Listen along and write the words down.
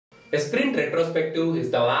A sprint retrospective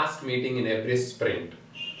is the last meeting in every sprint.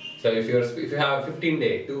 So if you have a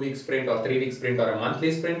 15-day, 2-week sprint or 3-week sprint or a monthly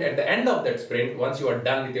sprint, at the end of that sprint, once you are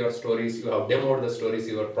done with your stories, you have demoed the stories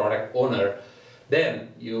to your product owner,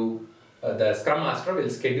 then the Scrum Master will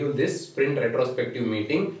schedule this sprint retrospective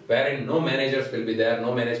meeting wherein no managers will be there,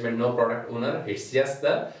 no management, no product owner. It's just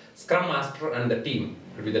the Scrum Master and the team.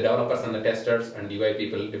 It will be the developers and the testers and UI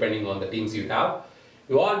people depending on the teams you have.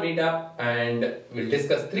 You all meet up and we'll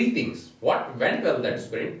discuss 3 things. What went well that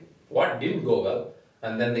sprint, what didn't go well,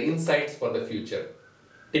 and then the insights for the future.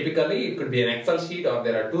 Typically, it could be an Excel sheet or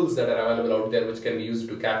there are tools that are available out there which can be used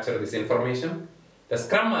to capture this information. The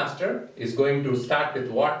Scrum Master is going to start with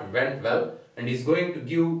what went well and is going to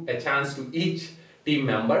give a chance to each team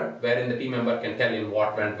member wherein the team member can tell him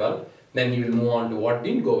what went well. Then he will move on to what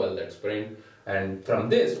didn't go well that sprint. And from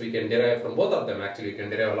this, we can derive from both of them actually, we can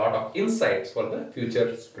derive a lot of insights for the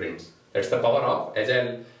future sprints. That's the power of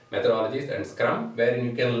Agile methodologies and Scrum, wherein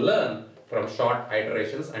you can learn from short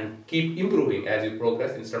iterations and keep improving as you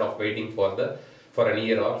progress instead of waiting for an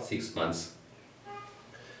year or 6 months.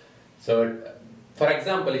 So, for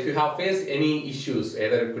example, if you have faced any issues,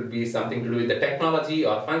 either it could be something to do with the technology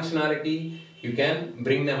or functionality, you can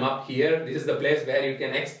bring them up here. This is the place where you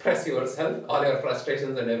can express yourself, all your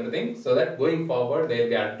frustrations and everything, so that going forward they'll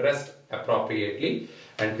be addressed appropriately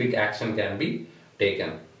and quick action can be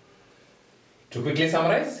taken. To quickly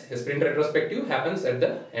summarize, a sprint retrospective happens at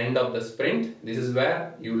the end of the sprint. This is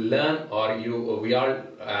where you learn or we all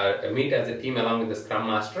meet as a team along with the Scrum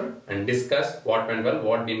Master and discuss what went well,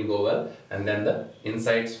 what didn't go well, and then the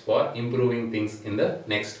insights for improving things in the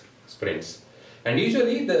next sprints. And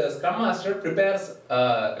usually the Scrum Master prepares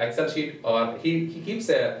an Excel sheet or he keeps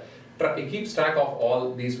track of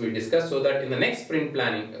all these we discussed so that in the next sprint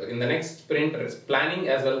planning,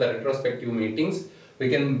 as well the retrospective meetings, we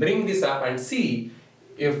can bring this up and see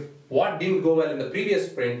if what didn't go well in the previous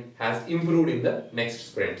sprint has improved in the next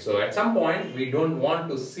sprint. So at some point, we don't want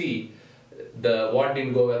to see the what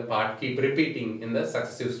didn't go well part keep repeating in the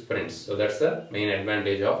successive sprints. So that's the main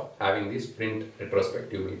advantage of having these sprint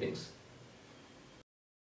retrospective meetings.